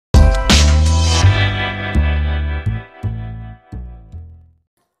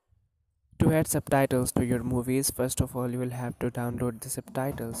To add subtitles to your movies, first of all, you will have to download the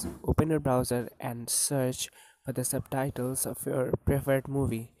subtitles. Open your browser and search for the subtitles of your preferred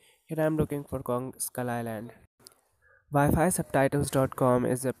movie. Here I am looking for Kong Skull Island. Wi-Fi subtitles.com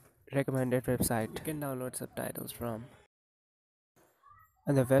is a recommended website you can download subtitles from.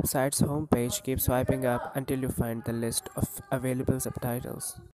 On the website's homepage, keep swiping up until you find the list of available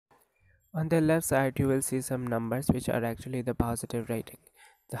subtitles. On the left side, you will see some numbers which are actually the positive rating.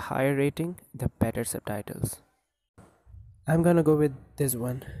 The higher rating, the better subtitles. I'm gonna go with this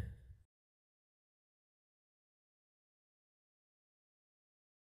one.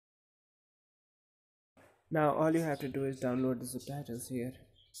 Now all you have to do is download the subtitles here.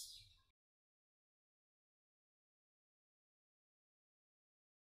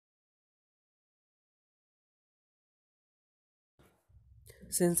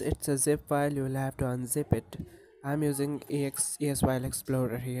 Since it's a zip file, you will have to unzip it. I'm using ES File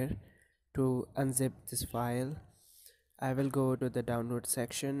Explorer here to unzip this file. I will go to the download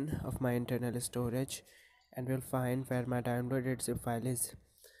section of my internal storage and will find where my downloaded zip file is.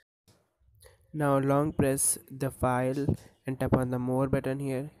 Now long press the file and tap on the more button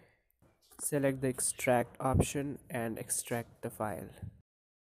here. Select the extract option and extract the file.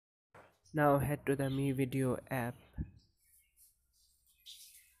 Now head to the MiVideo app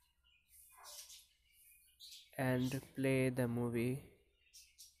and play the movie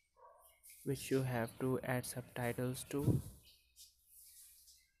which you have to add subtitles to.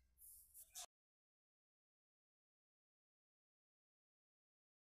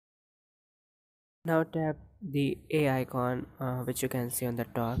 Now tap the A icon which you can see on the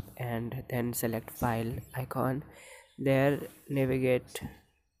top and then select file icon. There navigate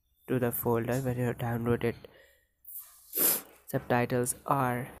to the folder where your downloaded subtitles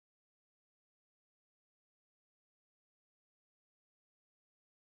are.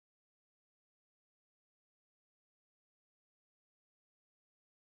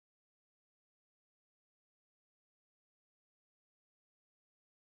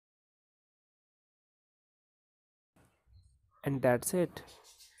 And that's it.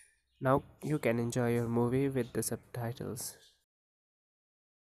 Now you can enjoy your movie with the subtitles.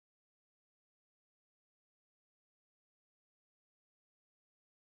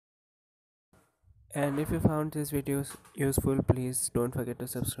 And if you found this video useful, please don't forget to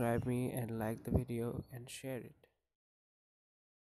subscribe me and like the video and share it.